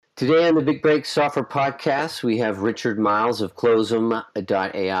Today on the Big Break Software Podcast, we have Richard Miles of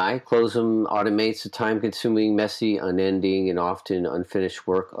Closem.ai. Closem automates the time-consuming, messy, unending, and often unfinished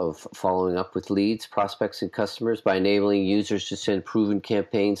work of following up with leads, prospects, and customers by enabling users to send proven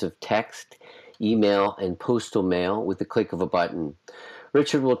campaigns of text, email, and postal mail with the click of a button.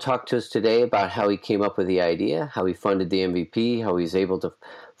 Richard will talk to us today about how he came up with the idea, how he funded the MVP, how he's able to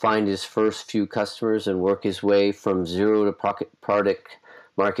find his first few customers and work his way from zero to product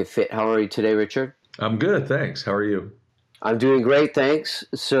market fit. How are you today, Richard? I'm good, thanks. How are you? I'm doing great, thanks.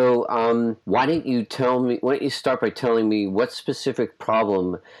 So, why don't you start by telling me what specific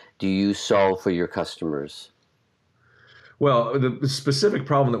problem do you solve for your customers? Well, the specific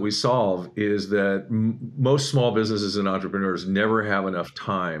problem that we solve is that most small businesses and entrepreneurs never have enough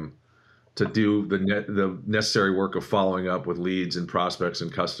time to do the necessary work of following up with leads and prospects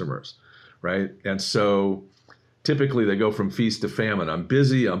and customers, right? And so typically they go from feast to famine. I'm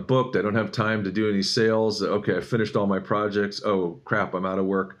busy, I'm booked, I don't have time to do any sales. Okay, I finished all my projects. Oh, crap, I'm out of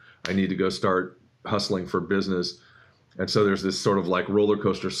work. I need to go start hustling for business. And so there's this sort of like roller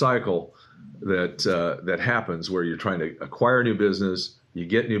coaster cycle that happens where you're trying to acquire new business, you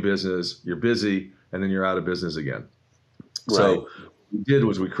get new business, you're busy, and then you're out of business again. Right. So what we did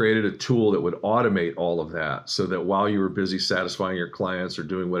was we created a tool that would automate all of that so that while you were busy satisfying your clients or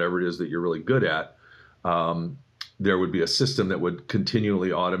doing whatever it is that you're really good at, there would be a system that would continually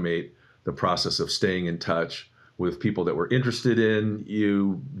automate the process of staying in touch with people that were interested in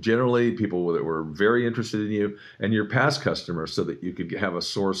you, generally people that were very interested in you, and your past customers, so that you could have a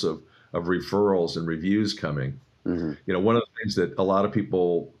source of referrals and reviews coming. Mm-hmm. You know, one of the things that a lot of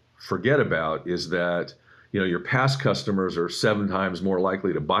people forget about is that, you know, your past customers are 7 times more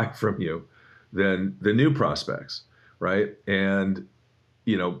likely to buy from you than the new prospects, right? And,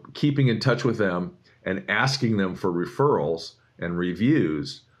 you know, keeping in touch with them and asking them for referrals and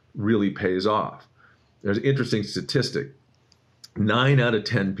reviews really pays off. There's an interesting statistic. 9 out of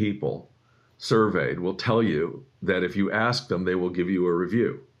 10 people surveyed will tell you that if you ask them, they will give you a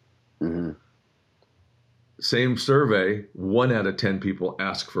review. Mm-hmm. Same survey, 1 out of 10 people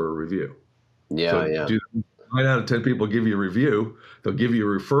ask for a review. Yeah. 9 out of 10 people give you a review. They'll give you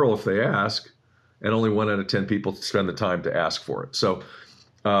a referral if they ask, and only 1 out of 10 people spend the time to ask for it. So,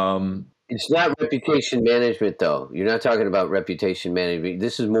 it's not reputation management, though. You're not talking about reputation management.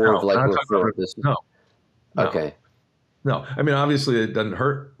 This is more of like referral. No. Okay. No, I mean, obviously it doesn't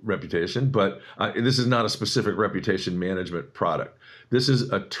hurt reputation, but this is not a specific reputation management product. This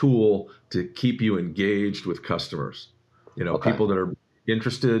is a tool to keep you engaged with customers, you know, people that are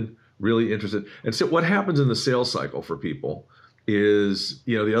interested, really interested. And so what happens in the sales cycle for people is,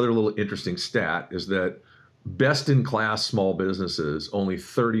 you know, the other little interesting stat is that best in class small businesses, only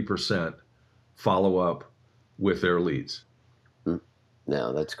 30% follow up with their leads.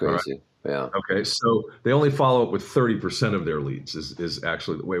 No, that's crazy. Right. Yeah. Okay. So they only follow up with 30% of their leads is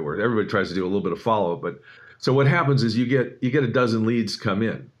actually the way it works. Everybody tries to do a little bit of follow up, but so what happens is you get a dozen leads come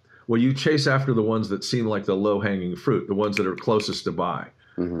in. Well, you chase after the ones that seem like the low hanging fruit, the ones that are closest to buy,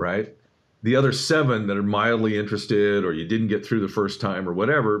 mm-hmm. right? The other 7 that are mildly interested or you didn't get through the first time or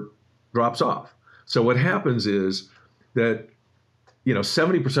whatever drops off. So what happens is that, you know,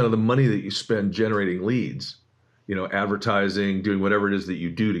 70% of the money that you spend generating leads, you know, advertising, doing whatever it is that you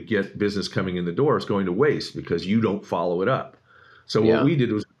do to get business coming in the door is going to waste because you don't follow it up. So what we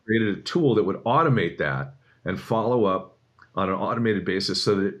did was created a tool that would automate that and follow up on an automated basis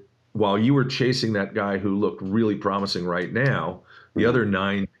so that while you were chasing that guy who looked really promising right now, the other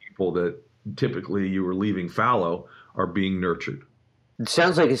 9 people that typically you were leaving fallow are being nurtured. It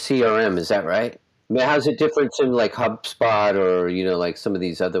sounds like a CRM. Is that right? I mean, how's it different in like HubSpot or, you know, like some of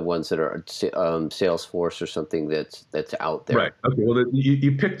these other ones that are Salesforce or something that's out there? Right. Okay. Well,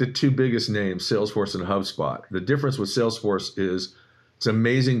 you picked the 2 biggest names, Salesforce and HubSpot. The difference with Salesforce is it's an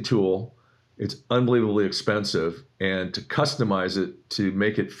amazing tool. It's unbelievably expensive. And to customize it, to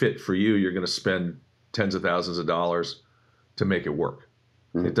make it fit for you, you're going to spend tens of thousands of dollars to make it work.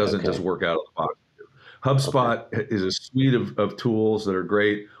 It doesn't just work out of the box. HubSpot is a suite of tools that are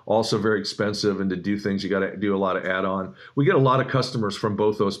great, also very expensive, and to do things, you got to do a lot of add-on. We get a lot of customers from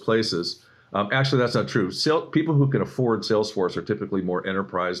both those places. Actually, that's not true. People who can afford Salesforce are typically more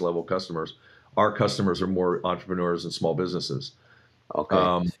enterprise-level customers. Our customers are more entrepreneurs and small businesses.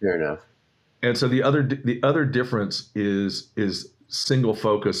 Okay, fair enough. And so the other difference is single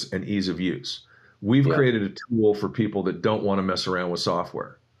focus and ease of use. We've created a tool for people that don't want to mess around with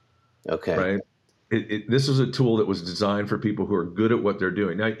software. Okay. Right. This is a tool that was designed for people who are good at what they're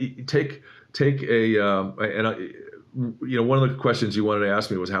doing. Now, take a one of the questions you wanted to ask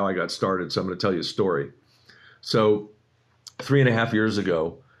me was how I got started. So I'm going to tell you a story. So 3.5 years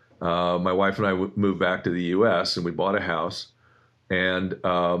ago, My wife and I moved back to the U.S. and we bought a house. And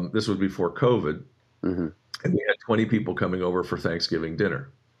this was before COVID. Mm-hmm. And we had 20 people coming over for Thanksgiving dinner.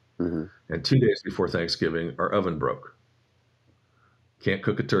 Mm-hmm. And 2 days before Thanksgiving, our oven broke. Can't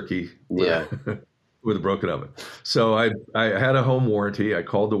cook a turkey Yeah. with a broken oven. So I had a home warranty. I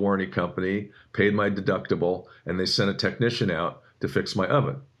called the warranty company, paid my deductible, and they sent a technician out to fix my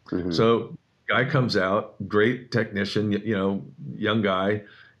oven. Mm-hmm. So guy comes out, great technician, young guy.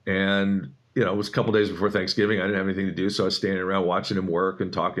 And, it was a couple days before Thanksgiving. I didn't have anything to do. So I was standing around watching him work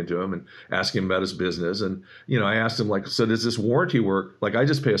and talking to him and asking him about his business. And, I asked him, like, so does this warranty work? Like, I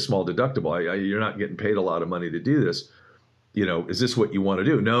just pay a small deductible. You're not getting paid a lot of money to do this. Is this what you want to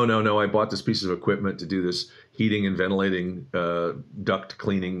do? No. I bought this piece of equipment to do this heating and ventilating duct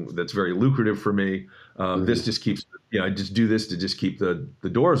cleaning that's very lucrative for me. This just keeps, I just do this to just keep the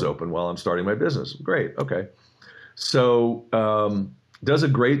doors open while I'm starting my business. Great. Okay. So does a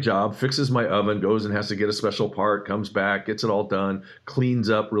great job, fixes my oven, goes and has to get a special part, comes back, gets it all done, cleans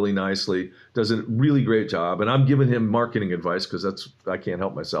up really nicely, does a really great job. And I'm giving him marketing advice because I can't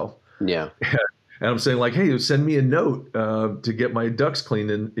help myself. Yeah. And I'm saying, like, hey, send me a note to get my ducts cleaned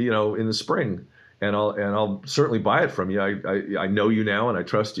in the spring, and I'll certainly buy it from you. I know you now and I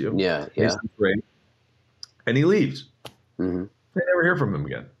trust you. Yeah. Yeah. Great. And he leaves. Mm-hmm. I never hear from him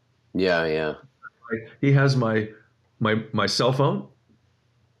again. Yeah. Yeah. He has my cell phone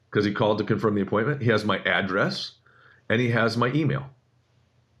because he called to confirm the appointment. He has my address, and he has my email.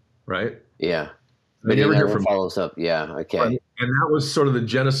 Right. Yeah. But he never follows up. Yeah. Okay. And that was sort of the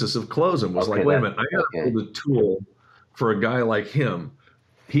genesis of Closem. Was like, wait a minute, I got to build a tool for a guy like him.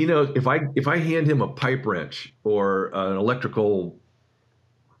 He knows if I hand him a pipe wrench or an electrical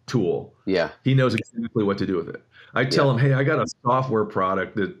tool, he knows exactly what to do with it. I tell him, hey, I got a software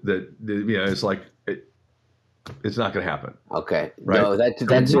product that it's like it's not going to happen. Okay. Right? No,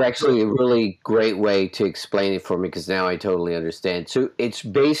 that's actually a really great way to explain it for me because now I totally understand. So it's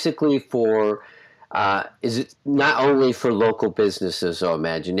basically for. Is it not only for local businesses, I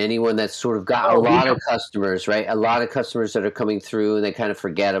imagine, anyone that's sort of got a lot of customers, right? A lot of customers that are coming through and they kind of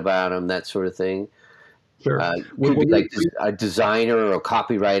forget about them, that sort of thing. Sure. Could be like a designer or a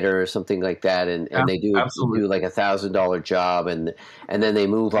copywriter or something like that. And they do like $1,000 job and then they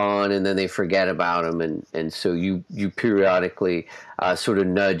move on and then they forget about them. And so you periodically sort of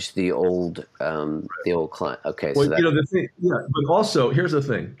nudge the old client. Okay. Well, so the thing, but also here's the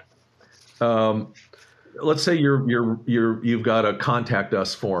thing. Let's say you've got a contact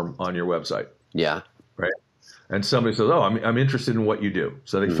us form on your website. Yeah. Right. And somebody says, oh, I'm interested in what you do.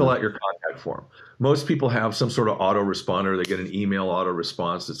 So they fill out your contact form. Most people have some sort of autoresponder. They get an email auto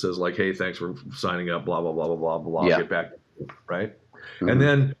response that says like, hey, thanks for signing up, blah, blah, blah, blah, blah, blah, I'll get back to you, right? Mm-hmm. And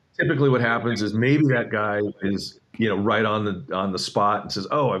then typically what happens is maybe that guy is, right on the spot and says,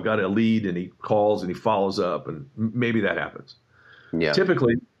 oh, I've got a lead, and he calls and he follows up, and maybe that happens. Yeah.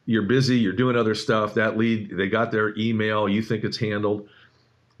 Typically, you're busy, you're doing other stuff. That lead, they got their email, you think it's handled.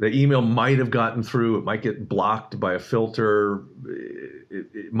 The email might have gotten through. It might get blocked by a filter.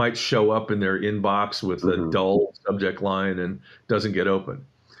 It might show up in their inbox with a dull subject line and doesn't get open.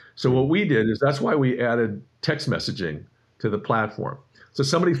 So what we did is that's why we added text messaging to the platform. So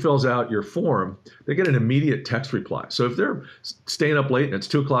somebody fills out your form, they get an immediate text reply. So if they're staying up late and it's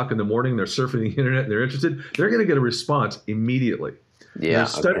 2:00 in the morning, they're surfing the internet and they're interested, they're going to get a response immediately. Yeah.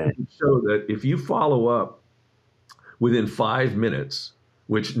 Studies show that if you follow up within 5 minutes,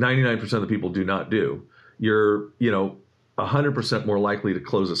 which 99% of the people do not do, you're 100% more likely to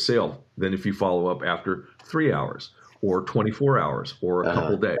close a sale than if you follow up after 3 hours or 24 hours or a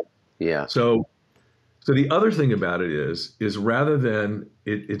couple days. Yeah. So the other thing about it is rather than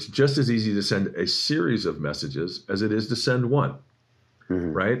it's just as easy to send a series of messages as it is to send one,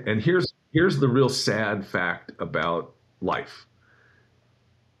 right? And here's the real sad fact about life.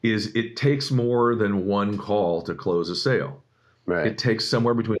 Is it takes more than one call to close a sale. Right. It takes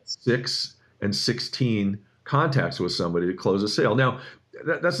somewhere between 6 and 16 contacts with somebody to close a sale. Now,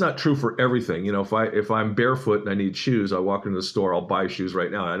 that's not true for everything. If I'm barefoot and I need shoes, I walk into the store, I'll buy shoes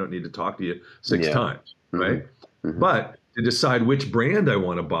right now. I don't need to talk to you 6 times, right? Mm-hmm. But to decide which brand I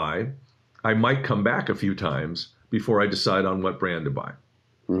want to buy, I might come back a few times before I decide on what brand to buy.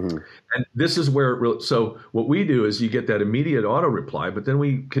 Mm-hmm. And this is where so what we do is you get that immediate auto reply, but then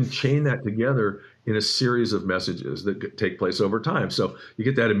we can chain that together in a series of messages that take place over time. So you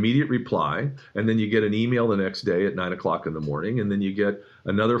get that immediate reply, and then you get an email the next day at 9:00 in the morning, and then you get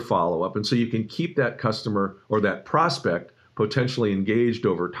another follow-up. And so you can keep that customer or that prospect potentially engaged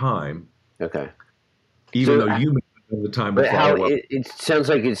over time. Okay. Even though you may have the time to follow up. It sounds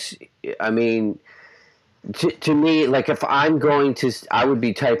like To me, like if I'm going to, I would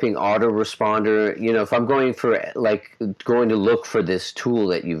be typing autoresponder. If I'm going for like going to look for this tool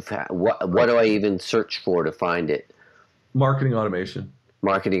that you've had, what do I even search for to find it? Marketing automation.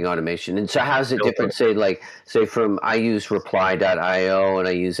 Marketing automation. And so how's it different? Say from I use Reply.io and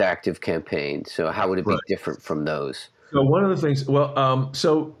I use ActiveCampaign. So how would it be Right. different from those? So one of the things,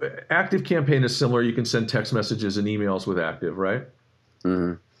 so ActiveCampaign is similar. You can send text messages and emails with Active, right?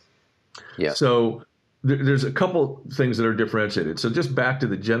 Hmm. Yeah. So there's a couple things that are differentiated. So just back to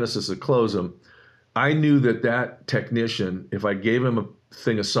the genesis of Closem, I knew that technician, if I gave him a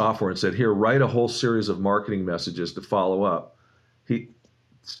thing of software and said, "Here, write a whole series of marketing messages to follow up," he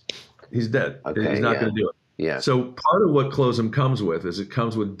he's dead. He's Okay. not Yeah. going to do it. Yeah. So part of what Closem comes with is it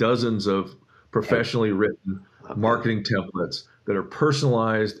comes with dozens of professionally written Okay. marketing templates that are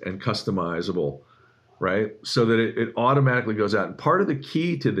personalized and customizable, right? So that it automatically goes out. And part of the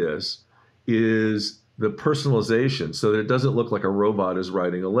key to this is the personalization so that it doesn't look like a robot is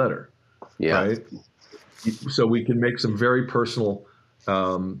writing a letter, Yeah. right? So we can make some very personal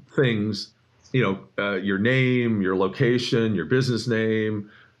things, your name, your location, your business name,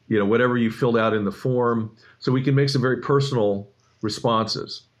 whatever you filled out in the form. So we can make some very personal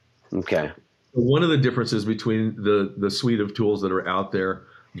responses. Okay. One of the differences between the suite of tools that are out there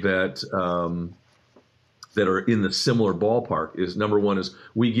that that are in the similar ballpark is number one is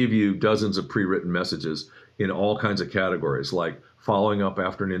we give you dozens of pre-written messages in all kinds of categories, like following up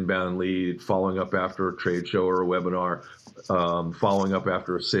after an inbound lead, following up after a trade show or a webinar, following up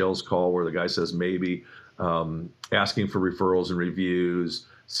after a sales call where the guy says maybe, asking for referrals and reviews,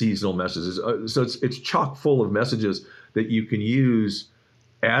 seasonal messages. So it's chock full of messages that you can use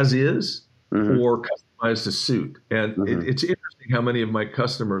as is or customize to suit. And it's interesting how many of my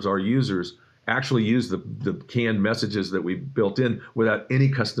customers, our users, actually use the canned messages that we built in without any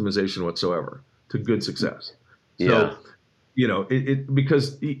customization whatsoever to good success. Yeah. So,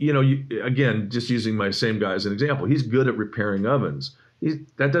 because, again, just using my same guy as an example, he's good at repairing ovens.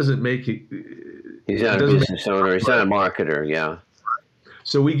 That doesn't make it. He's not a business owner. He's not a marketer. Yeah.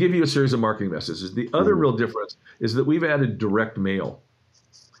 So we give you a series of marketing messages. The other real difference is that we've added direct mail.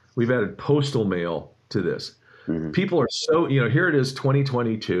 We've added postal mail to this. People are so, here it is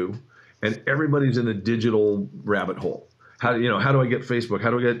 2022 and everybody's in the digital rabbit hole. How do I get Facebook? How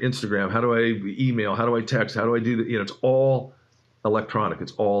do I get Instagram? How do I email? How do I text? How do I do that? It's all electronic.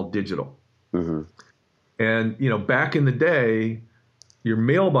 It's all digital. And, back in the day, your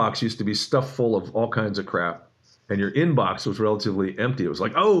mailbox used to be stuffed full of all kinds of crap and your inbox was relatively empty. It was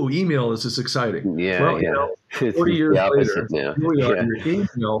like, oh, email, this is exciting. Yeah. Well, Yeah. 40 years later, now. here we are, Yeah. your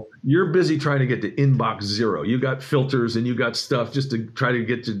email, you're busy trying to get to inbox zero. You got filters and you got stuff just to try to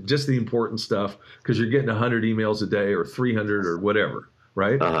get to just the important stuff because you're getting 100 emails a day or 300 or whatever,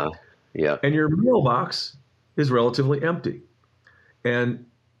 right? Yeah. And your mailbox is relatively empty. And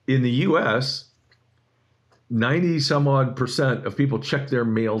in the US, 90 some odd % of people check their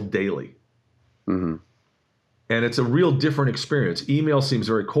mail daily. And it's a real different experience. Email seems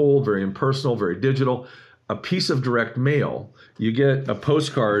very cold, very impersonal, very digital. A piece of direct mail, you get a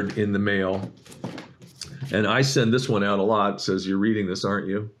postcard in the mail, and I send this one out a lot. It says, "You're reading this, aren't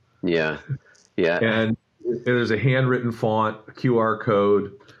you?" Yeah. Yeah. And there's a handwritten font, a QR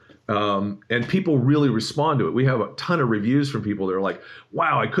code, and people really respond to it. We have a ton of reviews from people that are like,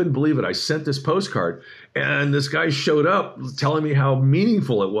 "Wow, I couldn't believe it. I sent this postcard, and this guy showed up telling me how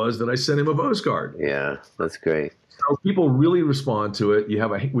meaningful it was that I sent him a postcard." Yeah. That's great. So people really respond to it.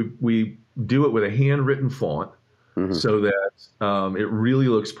 We do it with a handwritten font so that it really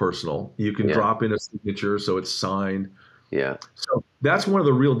looks personal. You can drop in a signature so it's signed. Yeah. So that's one of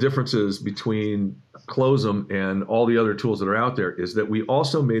the real differences between Closem and all the other tools that are out there is that we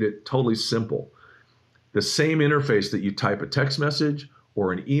also made it totally simple. The same interface that you type a text message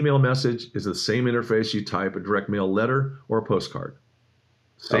or an email message is the same interface you type a direct mail letter or a postcard.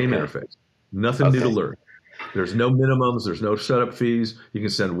 Same interface. Nothing new to learn. There's no minimums. There's no setup fees. You can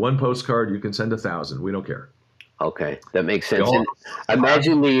send one postcard. You can send 1,000. We don't care. Okay, that makes sense. And I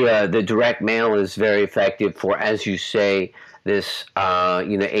imagine the direct mail is very effective for, as you say, this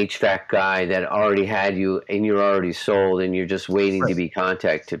HVAC guy that already had you and you're already sold and you're just waiting to be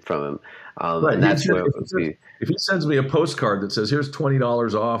contacted from him. And that's where if he sends me a postcard that says, "Here's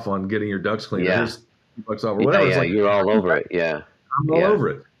 $20 off on getting your ducts cleaned," here's $50 off, or whatever. Yeah, you're all over it. Yeah, I'm all over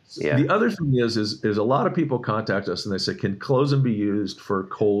it. Yeah. The other thing is a lot of people contact us and they say, "Can Closem be used for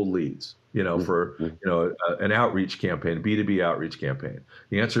cold leads? For an outreach campaign, a B2B outreach campaign?"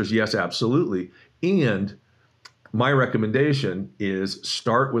 The answer is yes, absolutely. And my recommendation is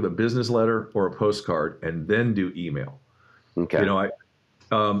start with a business letter or a postcard and then do email. Okay.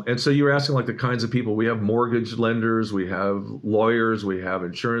 And so you were asking like the kinds of people. We have mortgage lenders, we have lawyers, we have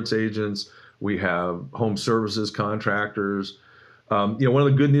insurance agents, we have home services contractors. One of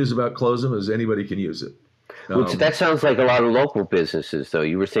the good news about Closum is anybody can use it. Which that sounds like a lot of local businesses, though.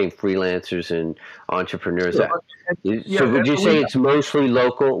 You were saying freelancers and entrepreneurs. Sure. So would you say it's mostly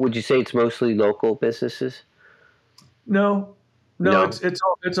local? Would you say it's mostly local businesses? No,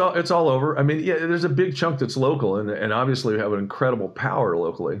 it's all over. I mean, yeah, there's a big chunk that's local, and obviously we have an incredible power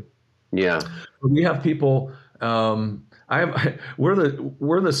locally. Yeah, we have people. We're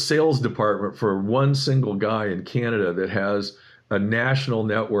the sales department for one single guy in Canada that has a national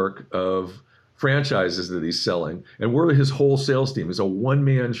network of franchises that he's selling, and we're his whole sales team. It's a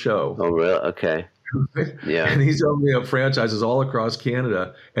one-man show. Oh, really? Okay. Yeah. And he's opening up franchises all across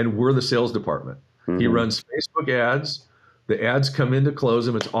Canada, and we're the sales department. Mm-hmm. He runs Facebook ads. The ads come into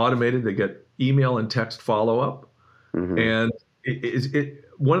Closum. It's automated. They get email and text follow-up. Mm-hmm. And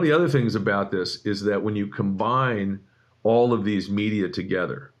one of the other things about this is that when you combine all of these media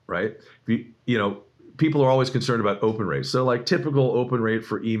together, right? People are always concerned about open rates. So like typical open rate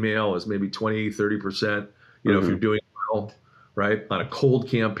for email is maybe 20, 30%, if you're doing well, right? On a cold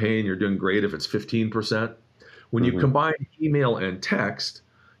campaign, you're doing great if it's 15%. When you combine email and text,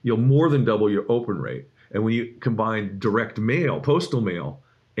 you'll more than double your open rate. And when you combine direct mail, postal mail,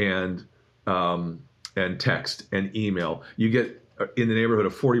 and text and email, you get in the neighborhood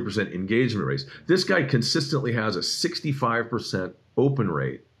of 40% engagement rates. This guy consistently has a 65% open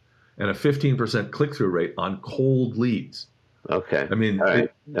rate and a 15% click-through rate on cold leads. Okay. I mean,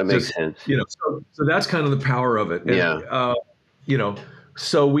 that makes sense. So that's kind of the power of it. And, yeah.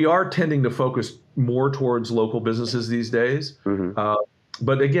 So we are tending to focus more towards local businesses these days. Mm-hmm.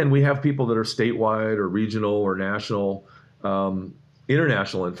 But again, we have people that are statewide or regional or national,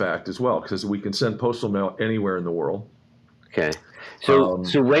 international, in fact, as well, because we can send postal mail anywhere in the world. Okay. So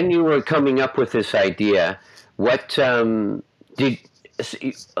when you were coming up with this idea, what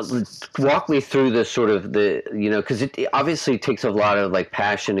walk me through the sort of because it obviously takes a lot of like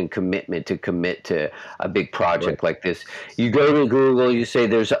passion and commitment to commit to a big project like this. You go to Google, you say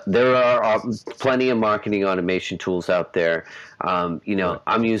there are plenty of marketing automation tools out there. I'm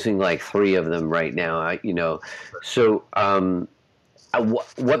using like 3 of them right now. So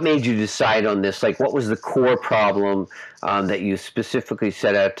what made you decide on this? Like, what was the core problem that you specifically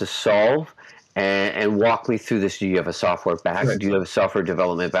set out to solve? And walk me through this. Do you have a software background? Do you have a software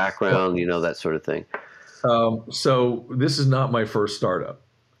development background? That sort of thing. So this is not my first startup.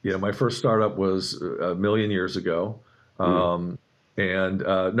 My first startup was a million years ago. No,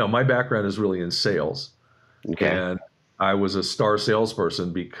 my background is really in sales. Okay. And I was a star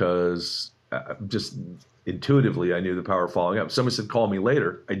salesperson because just intuitively I knew the power of following up. Somebody said, call me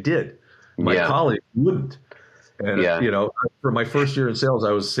later. I did. My colleague wouldn't. And, for my first year in sales,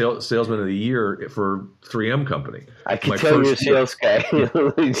 I was salesman of the year for 3M company. I can tell you're a sales guy.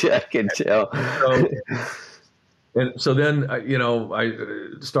 I can tell. So then, I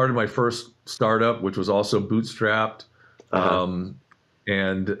started my first startup, which was also bootstrapped, and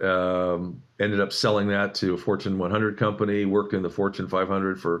ended up selling that to a Fortune 100 company, worked in the Fortune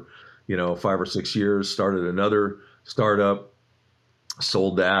 500 for, 5 or 6 years, started another startup,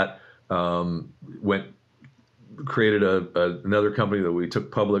 sold that, created another company that we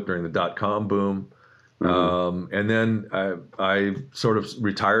took public during the dot-com boom. Mm-hmm. And then I sort of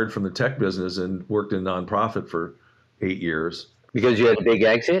retired from the tech business and worked in nonprofit for 8 years. Because you had a big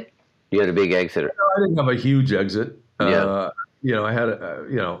exit? You had a big exit? No, I didn't have a huge exit. I had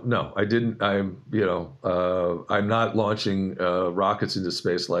no, I didn't. I'm not launching rockets into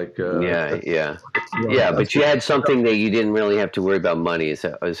space like. But you had something that you didn't really have to worry about money. Is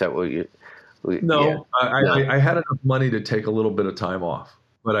that what you? No, I had enough money to take a little bit of time off,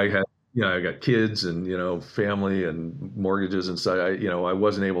 but I had, I got kids and, family and mortgages and so I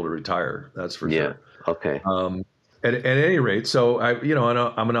wasn't able to retire. That's for sure. Okay. At any rate, so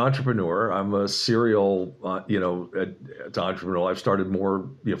I'm an entrepreneur. I'm a serial, entrepreneur. I've started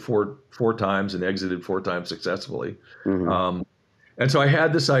more, 4 times and exited 4 times successfully. Mm-hmm. And so I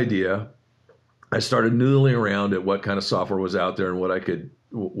had this idea. I started noodling around at what kind of software was out there and what I could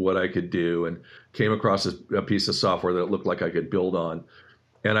do, and came across a piece of software that looked like I could build on.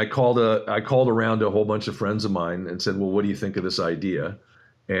 And I called around to a whole bunch of friends of mine and said, well, what do you think of this idea?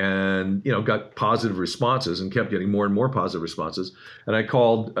 And, got positive responses and kept getting more and more positive responses. And I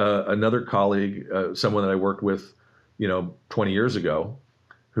called another colleague, someone that I worked with, 20 years ago,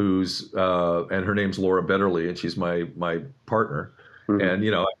 and her name's Laura Betterly, and she's my partner. Mm-hmm.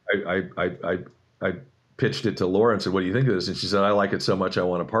 And, I pitched it to Laura and said, what do you think of this? And she said, I like it so much, I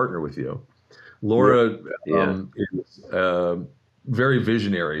want to partner with you. Laura very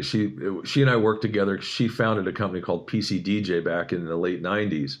visionary. She and I worked together. She founded a company called PC DJ back in the late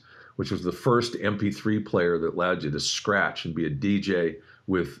 90s, which was the first MP3 player that allowed you to scratch and be a DJ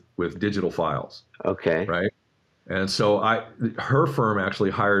with digital files. Okay. Right. And so her firm actually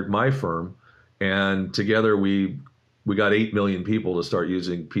hired my firm, and together we got 8 million people to start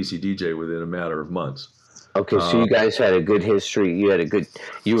using PC DJ within a matter of months. Okay, so you guys had a good history. You had a good,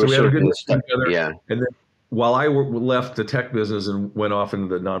 you were sort of together. Yeah. And then while I left the tech business and went off into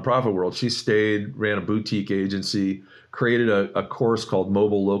the nonprofit world, she stayed, ran a boutique agency, created a course called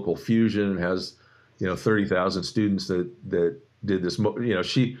Mobile Local Fusion, and has 30,000 students that did this.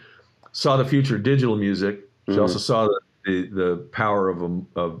 She saw the future of digital music. She also saw the power of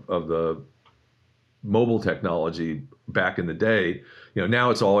the mobile technology back in the day. Now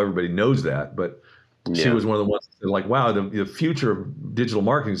it's all, everybody knows that, but she was one of the ones that said, like, wow, the future of digital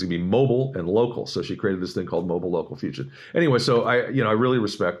marketing is going to be mobile and local. So she created this thing called Mobile Local Fusion. Anyway, so I really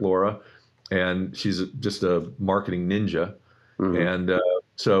respect Laura, and she's just a marketing ninja. And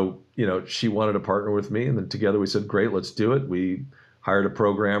so she wanted to partner with me, and then together we said, great, let's do it. We hired a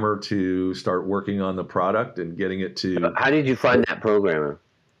programmer to start working on the product and getting it to. How did you find that programmer?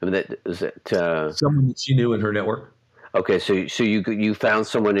 I mean, was it someone that she knew in her network? Okay, so you found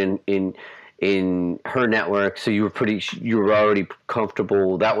someone in her network, so you were already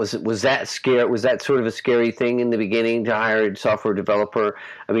comfortable. Was that scary? Was that sort of a scary thing in the beginning to hire a software developer?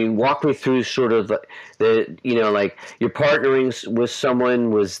 I mean, walk me through sort of the like you're partnering with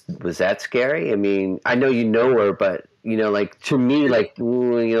someone. Was that scary? I mean, I know her, but like to me,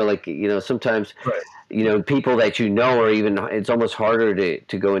 sometimes. Right. People that are even, it's almost harder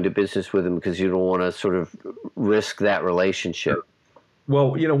to go into business with them because you don't want to sort of risk that relationship.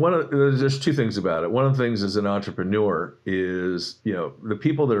 Well, there's two things about it. One of the things as an entrepreneur is, the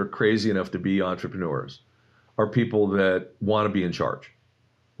people that are crazy enough to be entrepreneurs are people that want to be in charge,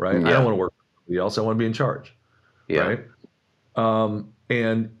 right? Yeah. I don't want to work for somebody else. I want to be in charge, right?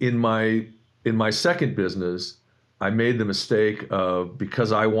 And in my second business, I made the mistake of,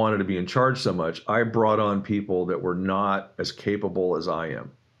 because I wanted to be in charge so much, I brought on people that were not as capable as I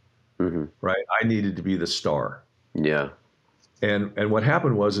am, right? I needed to be the star. Yeah. And what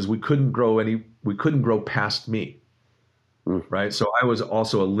happened was we couldn't grow past me, right? So I was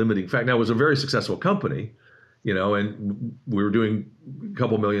also a limiting factor. Now, it was a very successful company, and we were doing a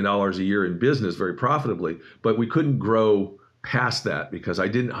couple $1 million a year in business very profitably, but we couldn't grow past that because I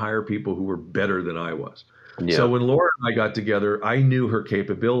didn't hire people who were better than I was. Yeah. So when Laura and I got together, I knew her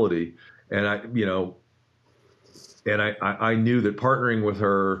capability, and I knew that partnering with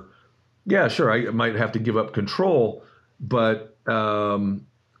her, yeah, sure, I might have to give up control, but at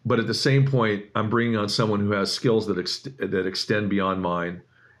the same point, I'm bringing on someone who has skills that extend beyond mine,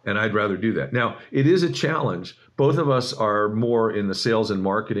 and I'd rather do that. Now, it is a challenge. Both of us are more in the sales and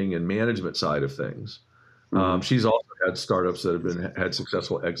marketing and management side of things. She's also had startups that have had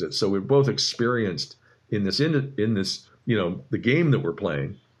successful exits, so we're both experienced in this the game that we're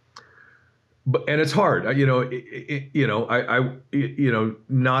playing. And it's hard,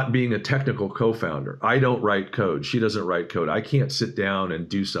 not being a technical co-founder. I don't write code. She doesn't write code. I can't sit down and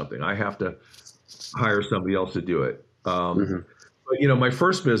do something. I have to hire somebody else to do it. But my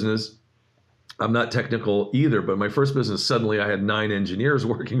first business, I'm not technical either, but my first business, suddenly I had 9 engineers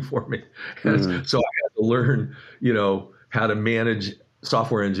working for me. And so I had to learn, how to manage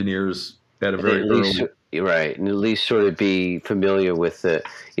software engineers at a very early. Right. And at least sort of be familiar with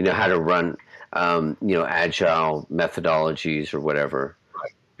how to run, agile methodologies or whatever.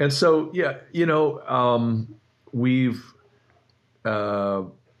 Right. And so, we've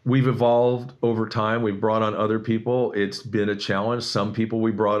evolved over time. We've brought on other people. It's been a challenge. Some people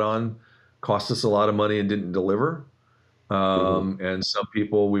we brought on cost us a lot of money and didn't deliver. And some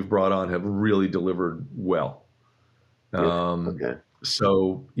people we've brought on have really delivered well.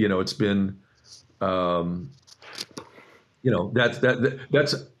 So, it's been,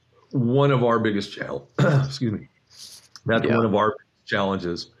 that's one of our biggest excuse me. That's one of our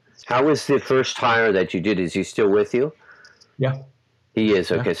challenges. How was the first hire that you did? Is he still with you? Yeah. He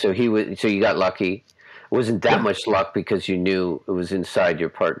is. Okay. Yeah. So you got lucky. It wasn't that much luck because you knew it was inside your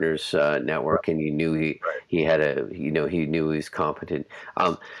partner's network, and you knew he had he knew he was competent.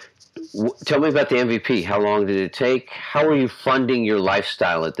 Tell me about the MVP. How long did it take? How are you funding your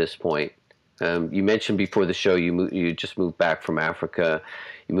lifestyle at this point? You mentioned before the show you just moved back from Africa.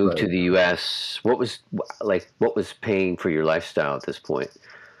 You moved to the U.S. What was paying for your lifestyle at this point?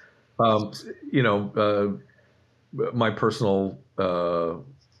 My personal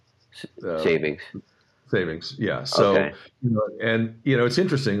savings. Savings, yeah. So, Okay. it's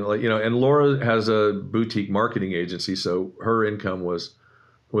interesting, like, and Laura has a boutique marketing agency, so her income was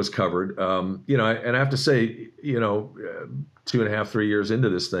covered. And I have to say, 2.5, 3 years into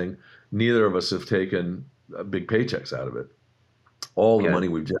this thing, neither of us have taken big paychecks out of it. All the Yeah. money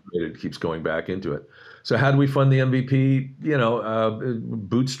we've generated keeps going back into it. So how do we fund the MVP?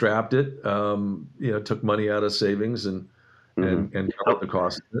 Bootstrapped it. Took money out of savings and Hmm. and covered How, the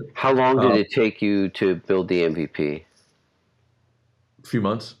cost of it. how long did Uh, it take you to build the MVP? a few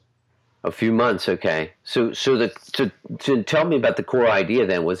months. A few months, okay. So tell me about the core idea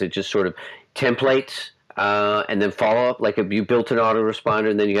then. Was it just sort of templates and then follow up? Like if you built an autoresponder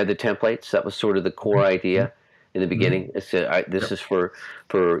and then you had the templates, that was sort of the core idea in the Mm-hmm. beginning. This Yep. is for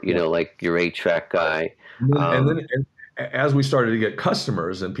Yep. like your HVAC Right. guy. And then as we started to get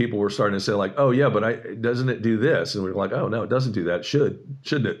customers and people were starting to say like, oh yeah, but doesn't it do this? And we were like, oh no, it doesn't do that.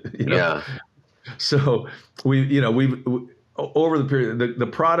 Shouldn't it? Yeah. So we've over the period, the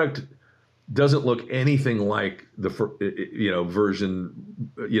product doesn't look anything like the version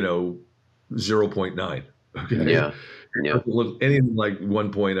 0.9. Okay. Yeah. It Yeah. doesn't look anything like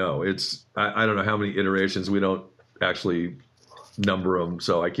 1.0. I don't know how many iterations. We don't actually number them,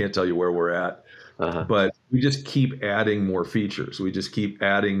 so I can't tell you where we're at. Uh-huh. But we just keep adding more features. We just keep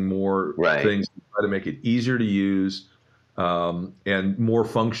adding more Right. things to try to make it easier to use, and more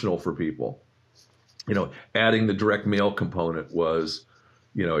functional for people. Adding the direct mail component was,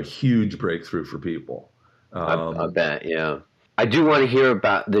 a huge breakthrough for people. I Um, bet. Yeah. I do want to hear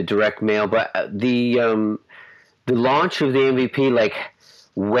about the direct mail, but the launch of the MVP, like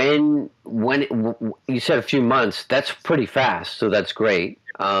you said a few months, that's pretty fast, so that's great.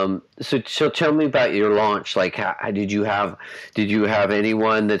 So tell me about your launch. Like, how did you have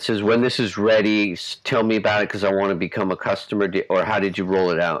anyone that says when this is ready, tell me about it because I want to become a customer, or how did you roll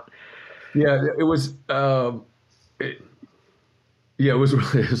it out? yeah, it was. Yeah, it was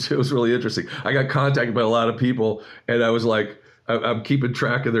really it was really interesting. I got contacted by a lot of people, and I was like, I'm keeping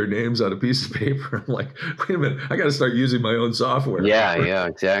track of their names on a piece of paper. I'm like, wait a minute, I got to start using my own software. Yeah, yeah,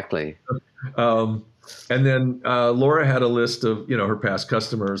 exactly. Um, and then Laura had a list of her past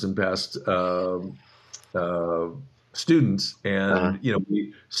customers and past uh, students, Uh-huh. and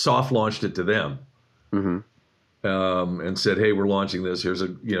we soft launched it to them, Hmm. and said, hey, we're launching this. Here's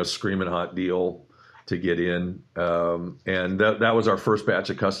a screaming hot deal to get in, and that was our first batch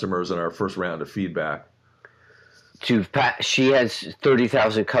of customers and our first round of feedback. She has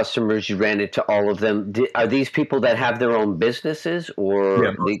 30,000 customers. You ran it to all of them. Are these people that have their own businesses, Yeah,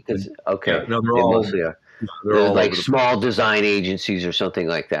 or mostly. okay, Yeah, no, they mostly are. they're They're all like over the small design agencies or something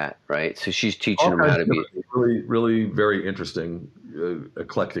like that, right? So she's teaching all them how kinds to of be different, really, really very interesting,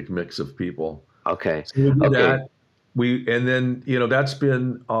 eclectic mix of people. okay. So we did Okay. that. And then that's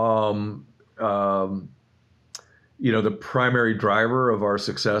been um, the primary driver of our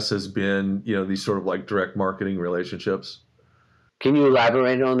success has been these sort of like direct marketing relationships. Can you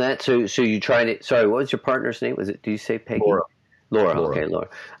elaborate on that? So you tried it. Sorry, what was your partner's name? Was it? Do you say Peggy? Laura, Laura. Laura. Okay, Laura.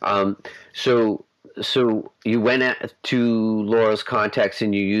 Um, so so you went to Laura's contacts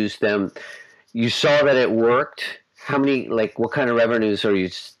and you used them. You saw that it worked. How many, like, what kind of revenues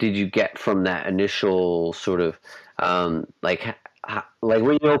did you get from that initial sort of, like, like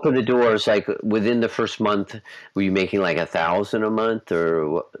when you open the doors, like within the first month, were you making like 1,000 a month,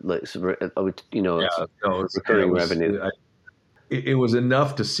 or like, Yeah, no, it recurring was revenue? it was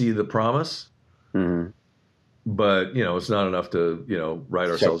enough to see the promise, Hmm. but it's not enough to write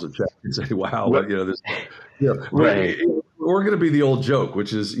So, ourselves a check and say, wow, right, what this. right. We're going to be the old joke,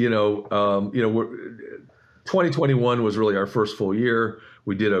 which is 2021 was really our first full year.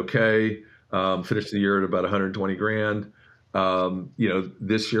 We did okay. Finished the year at about 120 grand.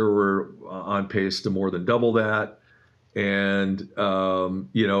 This year we're on pace to more than double that. And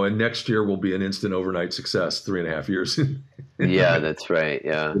next year will be an instant overnight success, 3.5 years. Yeah, that's right.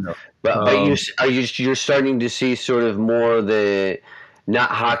 Yeah, you know, but um, you're starting to see sort of more the, not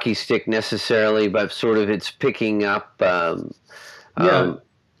hockey stick necessarily, but sort of it's picking up. yeah, Um,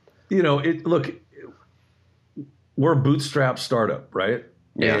 look, we're a bootstrap startup, right?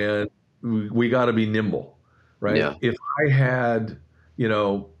 yeah, And we got to be nimble, right? yeah. If I had, you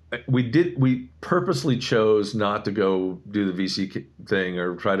know, we purposely chose not to go do the VC thing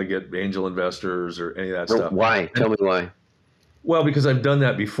or try to get angel investors or any of that No, stuff. why? Tell me why. Well, because I've done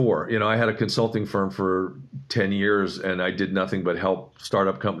that before. I had a consulting firm for 10 years and I did nothing but help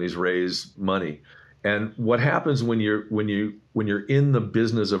startup companies raise money. And what happens when you're in the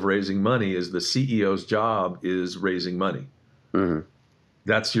business of raising money is the CEO's job is raising money. Hmm.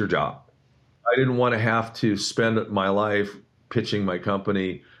 That's your job. I didn't want to have to spend my life pitching my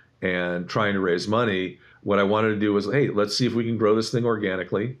company and trying to raise money, what I wanted to do was, hey, let's see if we can grow this thing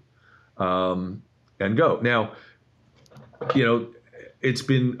organically, and go. Now, it's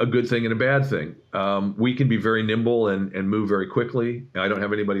been a good thing and a bad thing. We can be very nimble and move very quickly. I don't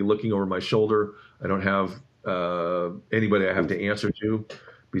have anybody looking over my shoulder. I don't have anybody I have to answer to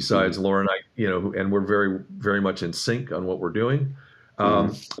besides Laura and I, and we're very, very much in sync on what we're doing. On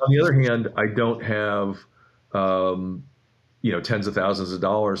the other hand, I don't have, tens of thousands of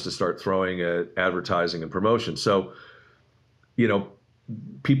dollars to start throwing at advertising and promotion. So,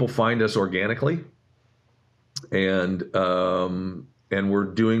 people find us organically, and we're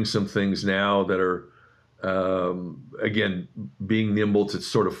doing some things now that are, again, being nimble to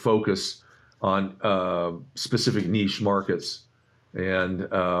sort of focus on specific niche markets and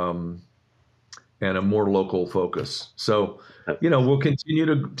a more local focus. So, we'll continue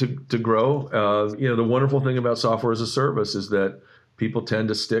to grow. The wonderful thing about software as a service is that people tend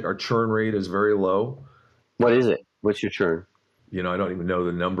to stick. Our churn rate is very low. What is it? What's your churn? I don't even know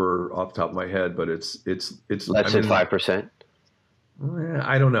the number off the top of my head, but it's less than 5%.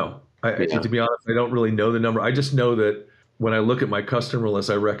 I don't know. To be honest, I don't really know the number. I just know that when I look at my customer list,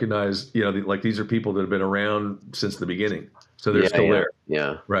 I recognize, like these are people that have been around since the beginning, so they're still there.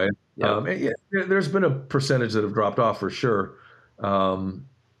 Yeah. Right. Yeah. There's been a percentage that have dropped off for sure.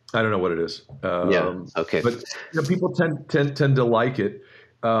 I don't know what it is. Okay. But people tend to like it.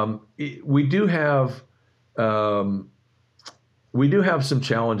 We do have some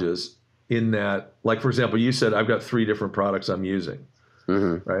challenges in that, like, for example, you said I've got 3 different products I'm using,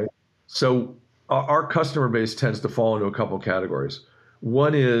 right? So our customer base tends to fall into a couple of categories.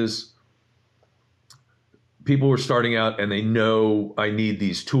 One is people who are starting out and they know I need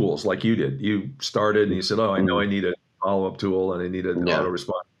these tools, like you did. You started and you said, oh, I know I need a follow-up tool and I need an auto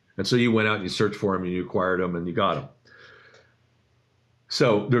response. And so you went out and you searched for them and you acquired them and you got them.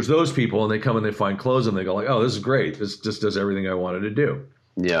 So there's those people, and they come and they find Closum and they go like, oh, this is great. This just does everything I wanted to do.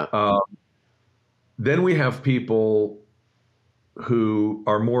 Yeah. Then we have people who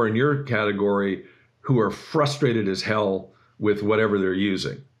are more in your category, who are frustrated as hell with whatever they're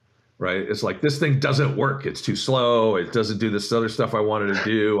using, right? It's like, this thing doesn't work. It's too slow. It doesn't do this other stuff I wanted to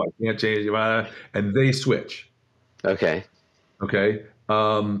do. I can't change it. And they switch. Okay.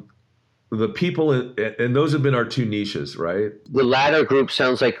 The people, and those have been our 2 niches, right? The latter group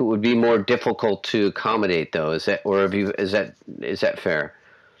sounds like it would be more difficult to accommodate, though. Is that fair?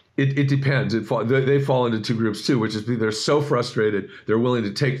 It depends. They fall into 2 groups too, which is they're so frustrated they're willing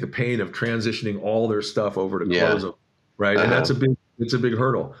to take the pain of transitioning all their stuff over to Closum, right? And it's a big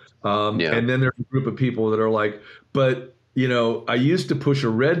hurdle. And then there's a group of people that are like, but I used to push a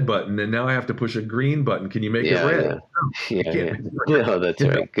red button and now I have to push a green button. Can you make it red? No, that's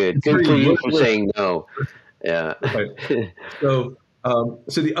right. Good for you for saying no. Yeah. Right. So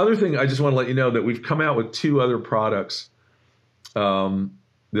the other thing I just want to let you know that we've come out with 2 other products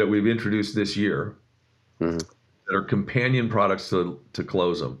that we've introduced this year that are companion products to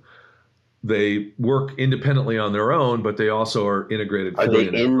Closum. They work independently on their own, but they also are integrated.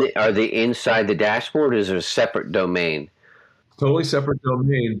 Are they inside the dashboard, or is there a separate domain? Totally separate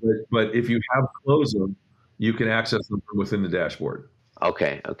domain, but if you have Closum, you can access them from within the dashboard.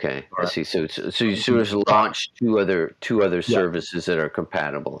 Okay. Right. I see. So you sort of launched two other services that are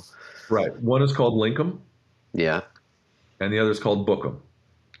compatible. Right. One is called Linkum. Yeah. And the other is called Bookum.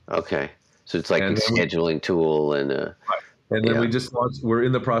 Okay. So it's like a scheduling tool and. Right. And then we just launched. We're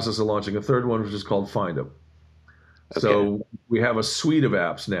in the process of launching a third one, which is called Find'em. Okay. So we have a suite of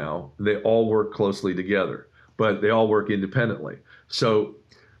apps now. They all work closely together, but they all work independently. So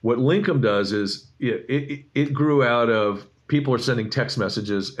what Linkum does is it grew out of people are sending text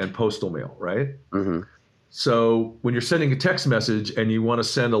messages and postal mail, right? Mm-hmm. So when you're sending a text message and you want to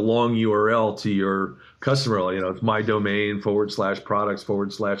send a long URL to your customer, it's my domain /products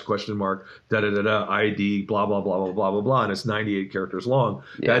 / ID, blah, blah, blah, blah, blah, blah, blah. And it's 98 characters long.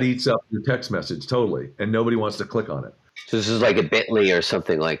 Yeah. That eats up your text message totally. And nobody wants to click on it. So this is like a Bitly or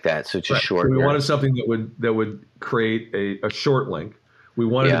something like that. So it's a short. So we wanted something that would create a short link. We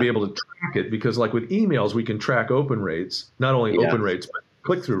wanted to be able to track it because like with emails, we can track open rates, not only open rates, but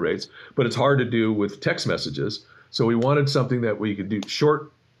click-through rates, but it's hard to do with text messages. So we wanted something that we could do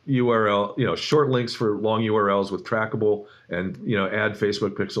short URL, short links for long URLs with trackable and, add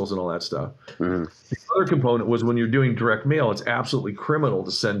Facebook pixels and all that stuff. Mm-hmm. The other component was when you're doing direct mail, it's absolutely criminal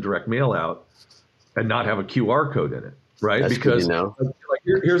to send direct mail out and not have a QR code in it, right? That's because good to know.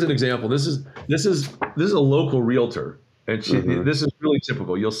 Here's an example. This is a local realtor, and this is really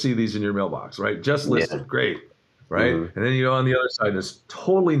typical. You'll see these in your mailbox, right? Just listed, great. Right. Mm-hmm. And then you go on the other side, it's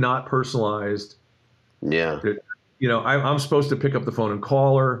totally not personalized. Yeah. I'm supposed to pick up the phone and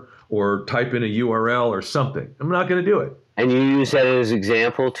call her, or type in a URL or something. I'm not going to do it. And you use that as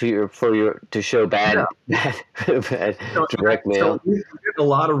example to show bad, Yeah. bad direct So mail. we get a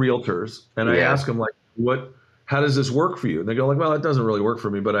lot of realtors, and I ask them like, how does this work for you? And they go like, well, it doesn't really work for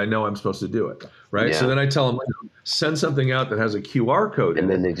me, but I know I'm supposed to do it, right? Yeah. So then I tell them, send something out that has a QR code in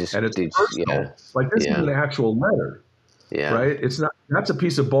then it, and it's personal. Like this is an actual letter, right? It's not. That's a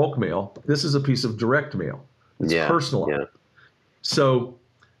piece of bulk mail. This is a piece of direct mail. It's personalized. Yeah. So,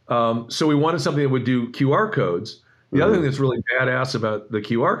 so we wanted something that would do QR codes. The other thing that's really badass about the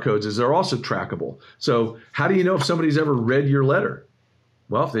QR codes is they're also trackable. So how do you know if somebody's ever read your letter?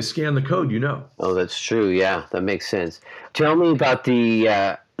 Well, if they scan the code, you know. Oh, that's true. Yeah, that makes sense. Tell me about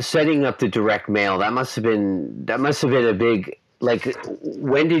the setting up the direct mail. That must have been a big, like,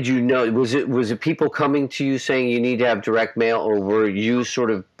 when did you know? Was it people coming to you saying you need to have direct mail, or were you sort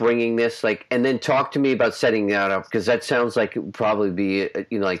of bringing this, like, and then talk to me about setting that up, because that sounds like it would probably be,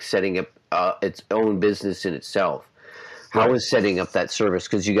 like setting up its own business in itself. How is setting up that service?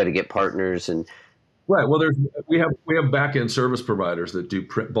 Because you got to get partners and. Right. Well, we have back-end service providers that do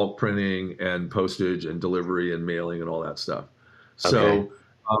bulk printing and postage and delivery and mailing and all that stuff. So,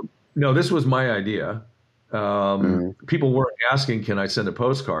 no, this was my idea. People weren't asking, can I send a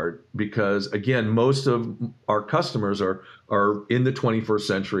postcard? Because again, most of our customers are in the 21st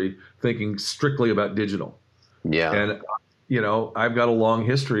century thinking strictly about digital. Yeah. And, I've got a long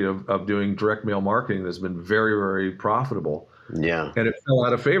history of doing direct mail marketing that's been very, very profitable. Yeah. And it fell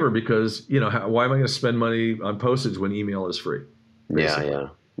out of favor because, why am I going to spend money on postage when email is free? Basically.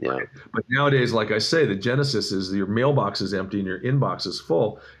 Yeah. But nowadays, like I say, the genesis is your mailbox is empty and your inbox is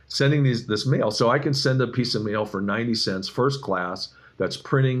full, sending this mail. So I can send a piece of mail for 90 cents first class. That's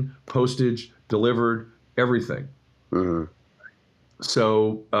printing, postage, delivered, everything.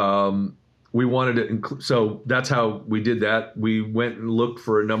 So we wanted to include, so that's how we did that. We went and looked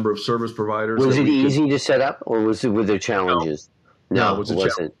for a number of service providers. Was it easy to set up, or were there challenges? No, it was a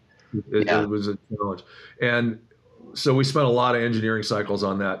challenge. It was a challenge. And so we spent a lot of engineering cycles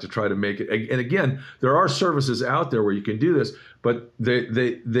on that to try to make it. And again, there are services out there where you can do this, but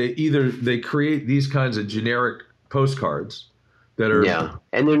they create these kinds of generic postcards that are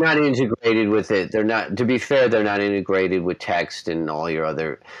and they're not integrated with it. They're not. To be fair, they're not integrated with text and all your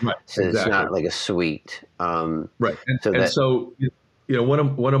other. Right. So it's not like a suite. Right. And so one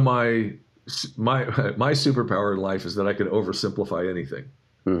of my superpower in life is that I can oversimplify anything.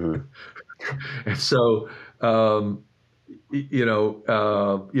 And so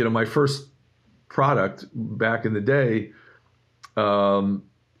my first product back in the day,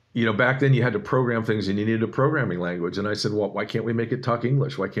 back then you had to program things and you needed a programming language. And I said, well, why can't we make it talk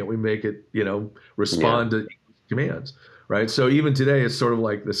English? Why can't we make it, respond to commands, right? So even today, it's sort of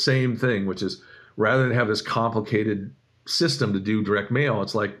like the same thing, which is rather than have this complicated system to do direct mail,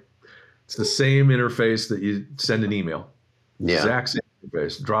 it's like, it's the same interface that you send an email. Exact same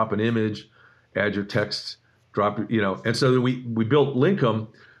interface. Drop an image, add your text, and so we built Linkum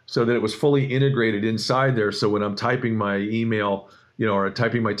so that it was fully integrated inside there. So when I'm typing my email, or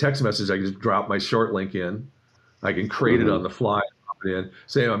typing my text message, I can just drop my short link in. I can create it on the fly, drop it in.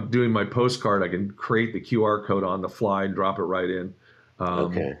 Say I'm doing my postcard, I can create the QR code on the fly and drop it right in.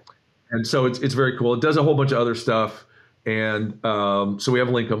 And so it's very cool. It does a whole bunch of other stuff. And so we have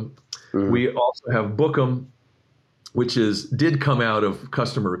Linkum. We also have Bookum, which did come out of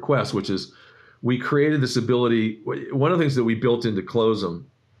customer requests, which is we created this ability. One of the things that we built into Closum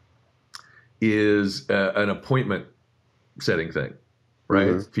is an appointment setting thing,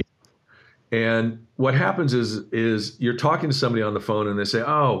 right? And what happens is you're talking to somebody on the phone and they say,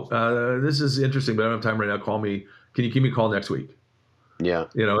 this is interesting, but I don't have time right now. Call me. Can you give me a call next week? Yeah.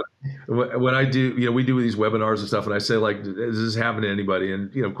 When I do, we do these webinars and stuff, and I say, like, does this happen to anybody?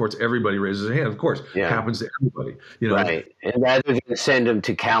 And, of course, everybody raises their hand. Of course, it happens to everybody. Right. And rather than send them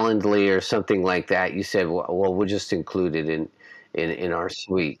to Calendly or something like that, you said, well, we'll just include it in our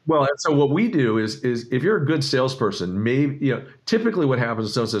suite. Well, and so what we do is if you're a good salesperson, maybe, typically what happens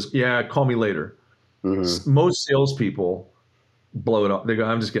is someone says, call me later. Most salespeople blow it off. They go,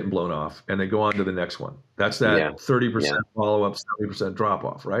 I'm just getting blown off. And they go on to the next one. That's that 30% follow-up, 70%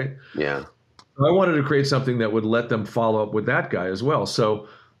 drop-off, right? Yeah. So I wanted to create something that would let them follow up with that guy as well. So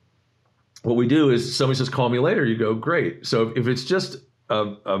what we do is somebody says, call me later. You go, great. So if it's just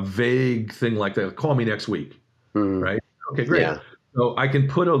a vague thing like that, call me next week, right? Okay, great. Yeah. So I can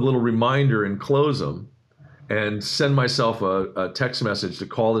put a little reminder and close them and send myself a text message to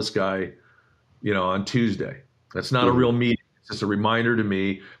call this guy, on Tuesday. That's not a real meeting. It's just a reminder to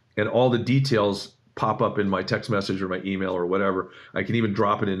me, and all the details pop up in my text message or my email or whatever. I can even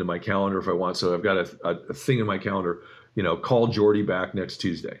drop it into my calendar if I want. So I've got a thing in my calendar, call Jordy back next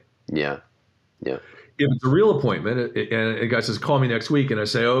Tuesday. Yeah. Yeah. If it's a real appointment and a guy says, call me next week, and I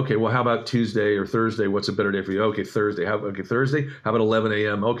say, okay, well, how about Tuesday or Thursday? What's a better day for you? Okay, Thursday. Thursday? How about 11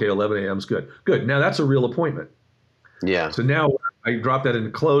 a.m.? Okay, 11 a.m. is good. Good. Now that's a real appointment. Yeah. So now I drop that into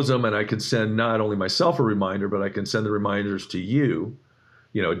Closum, and I can send not only myself a reminder, but I can send the reminders to you,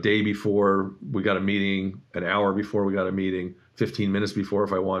 a day before we got a meeting, an hour before we got a meeting, 15 minutes before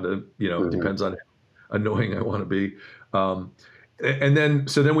if I want to, depends on how annoying I want to be. And then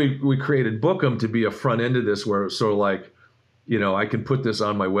we created Bookem to be a front end of this, where it's sort of like, I can put this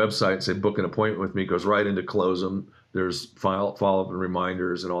on my website and say, book an appointment with me, goes right into Closum. There's follow-up and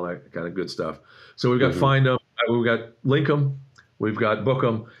reminders and all that kind of good stuff. So we've got Find 'em, we've got Link 'em, we've got Book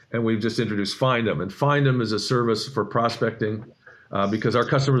 'em, and we've just introduced Find 'em. And Find 'em is a service for prospecting, because our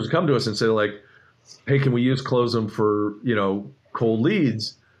customers come to us and say, like, hey, can we use Closum for, cold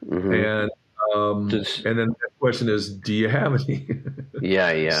leads? And then the question is, do you have any?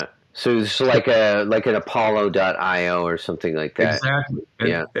 Yeah. So it's like an Apollo.io or something like that. Exactly.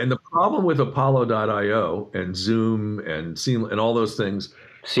 And the problem with Apollo.io and Zoom and Seamless and all those things.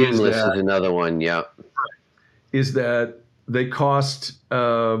 Seamless is another one. Yeah. Is that they cost,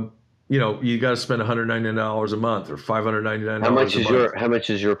 you got to spend $199 a month or $599 a month. How much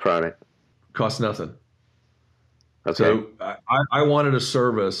is your product? Costs nothing. Okay. So I wanted a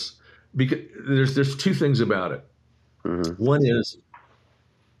service because there's two things about it. One is,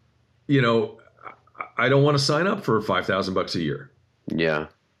 I don't want to sign up for $5,000 a year. Yeah.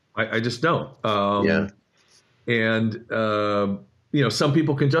 I just don't. And some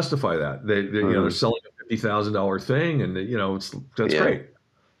people can justify that. They're selling a $50,000 thing, and that's great.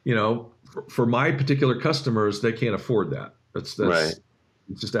 For my particular customers, they can't afford that. That's right.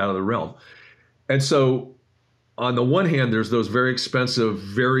 It's just out of the realm. And so, on the one hand, there's those very expensive,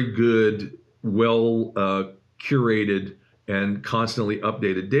 very good, well curated and constantly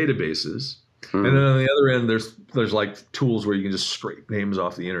updated databases. And then on the other end, there's like tools where you can just scrape names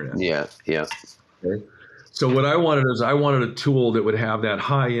off the internet. Yeah. Okay. So what I wanted a tool that would have that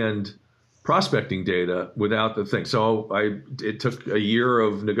high-end prospecting data without the thing. So it took a year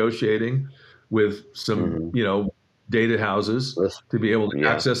of negotiating with some, data houses to be able to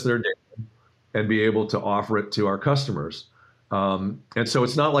access their data and be able to offer it to our customers. And so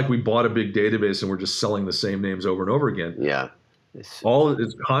it's not like we bought a big database and we're just selling the same names over and over again. Yeah. It's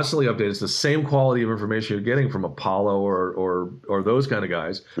constantly updated. It's the same quality of information you're getting from Apollo or those kind of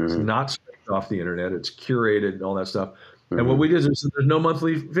guys. It's not scraped off the internet. It's curated and all that stuff. And what we did is there's no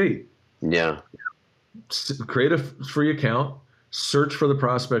monthly fee. Yeah. Create a free account. Search for the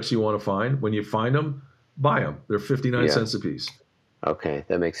prospects you want to find. When you find them, buy them. They're 59 cents a piece. Okay,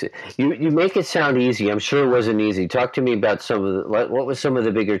 that makes it. You make it sound easy. I'm sure it wasn't easy. Talk to me about what was some of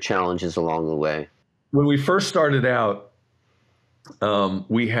the bigger challenges along the way. When we first started out,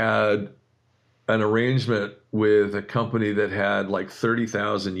 we had an arrangement with a company that had like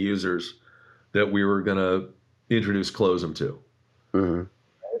 30,000 users that we were going to introduce Closum to. And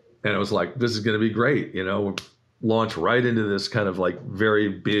it was like, this is going to be great. Launch right into this kind of like very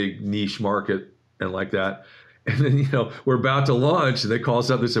big niche market and like that. And then, we're about to launch, and they call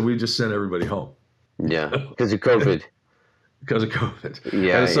us up. They said, we just sent everybody home. Yeah, because of COVID. Because of COVID.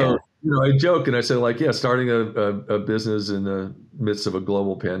 Yeah. And so, I joke and I say, like, starting a business in the midst of a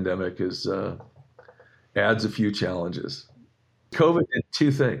global pandemic adds a few challenges. COVID did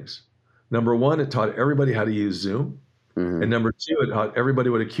two things. Number one, it taught everybody how to use Zoom. And number two, it taught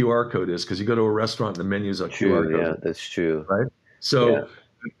everybody what a QR code is, because you go to a restaurant and the menu's a QR code. Yeah, that's true. Right? So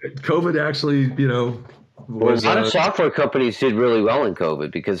COVID actually, was, a lot of software companies did really well in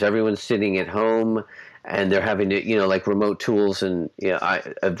COVID because everyone's sitting at home and they're having to, like remote tools and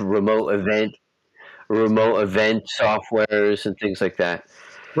remote event softwares and things like that.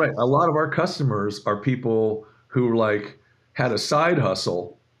 Right. A lot of our customers are people who like had a side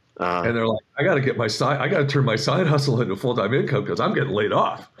hustle and they're like, I got to turn my side hustle into full-time income because I'm getting laid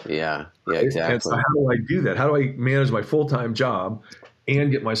off. Yeah, exactly. And so how do I do that? How do I manage my full-time job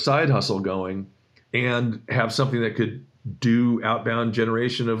and get my side hustle going and have something that could do outbound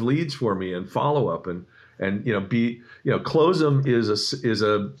generation of leads for me and follow up and Closum is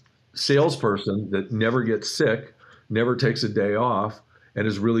a salesperson that never gets sick, never takes a day off, and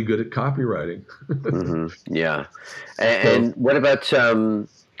is really good at copywriting. Yeah. And what about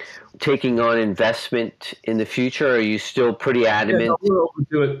taking on investment in the future? Are you still pretty adamant? Yeah, we're open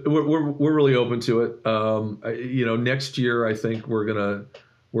to it. We're really open to it. Next year I think we're gonna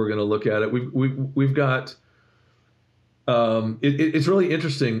look at it. We've got. It's really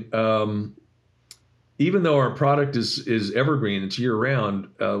interesting. Even though our product is evergreen, it's year round.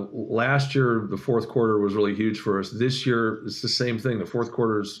 Last year, the fourth quarter was really huge for us. This year, it's the same thing. The fourth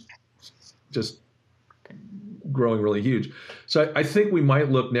quarter is just growing really huge. So I think we might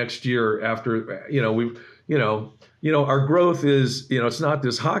look next year after, our growth is, it's not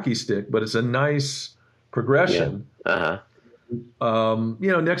this hockey stick, but it's a nice progression. Yeah. Uh-huh.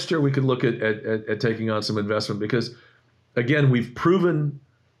 Next year we could look at taking on some investment because, again, we've proven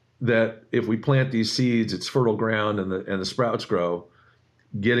that if we plant these seeds, it's fertile ground and the sprouts grow.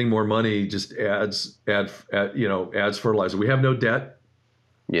 Getting more money just adds fertilizer. We have no debt.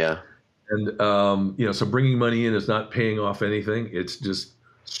 Yeah. And, so bringing money in is not paying off anything. It's just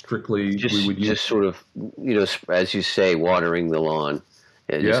strictly, we would just sort of, as you say, watering the lawn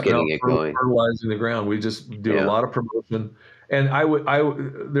and just getting it going. Fertilizing the ground. We just do a lot of promotion. And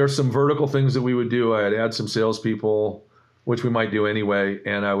there's some vertical things that we would do. I'd add some salespeople, which we might do anyway.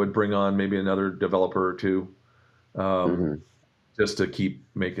 And I would bring on maybe another developer or two, just to keep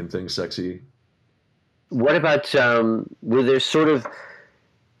making things sexy. What about, were there sort of,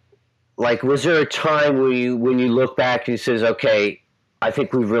 like, was there a time when you look back and you says, okay, I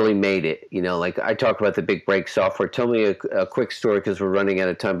think we've really made it? Like I talked about the Big Break software. Tell me a quick story because we're running out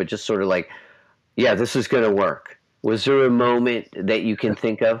of time, but just sort of like, yeah, this is going to work. Was there a moment that you can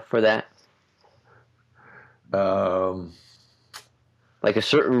think of for that? Like a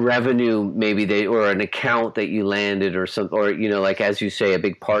certain revenue, maybe or an account that you landed or something, or, like, as you say, a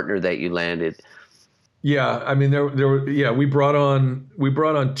big partner that you landed. Yeah, I mean, there were. Yeah, we brought on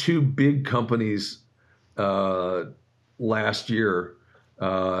two big companies last year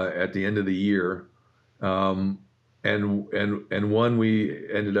at the end of the year, and one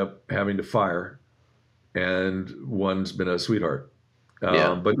we ended up having to fire, and one's been a sweetheart.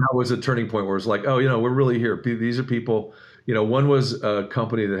 But that was a turning point where it's like, oh, we're really here. These are people. One was a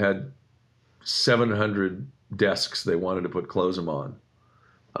company that had 700 desks they wanted to put Closum on.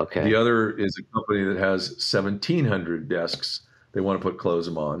 Okay. The other is a company that has 1,700 desks they want to put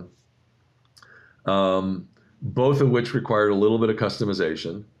Closum on, both of which required a little bit of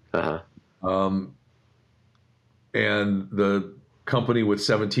customization. Uh-huh. And the company with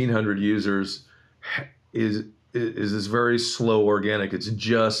 1,700 users is this very slow organic. It's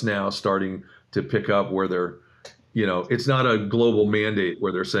just now starting to pick up where they're, it's not a global mandate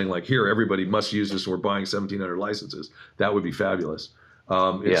where they're saying like, here, everybody must use this. We're buying 1,700 licenses. That would be fabulous.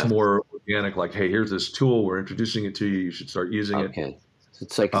 It's more organic, like, hey, here's this tool. We're introducing it to you. You should start using it. Okay.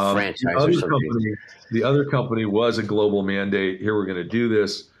 It's like a franchise or something. The other company was a global mandate. Here, we're going to do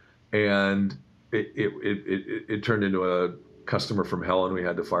this. And it turned into a customer from hell, and we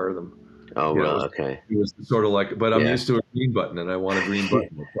had to fire them. Oh, well, okay. It was sort of like, but I'm used to a green button, and I want a green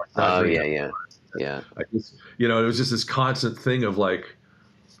button. Oh, yeah. I just, it was just this constant thing of like,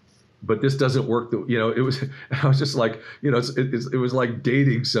 but this doesn't work. It was. I was just like, it was like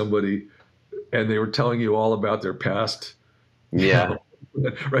dating somebody, and they were telling you all about their past. Yeah.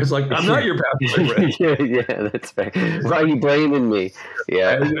 Right. It's like, I'm not your past boyfriend. yeah, that's right. Why are you blaming me?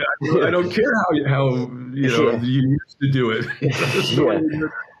 Yeah. I don't care how you used to do it.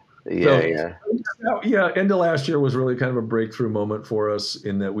 End of last year was really kind of a breakthrough moment for us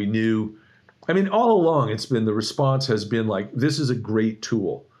in that we knew. I mean, all along, the response has been like, this is a great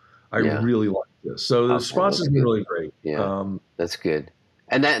tool. I really like this. So the response has been really great. Yeah, that's good.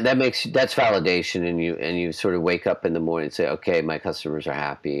 And that's validation, and you sort of wake up in the morning and say, okay, my customers are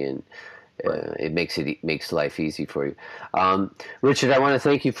happy, and it makes life easy for you. Richard, I want to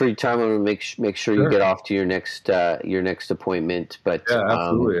thank you for your time. I want to make sure you get off to your next appointment. But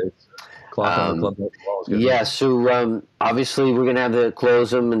absolutely. So obviously we're going to have the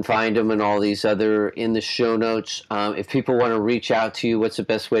Closum and Find them and all these other in the show notes. If people want to reach out to you, what's the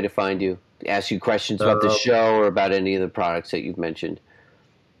best way to find you? Ask you questions about the show or about any of the products that you've mentioned?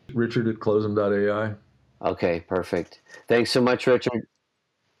 Richard@closum.ai. Okay, perfect. Thanks so much, Richard.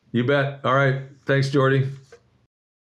 You bet. All right. Thanks, Jordy.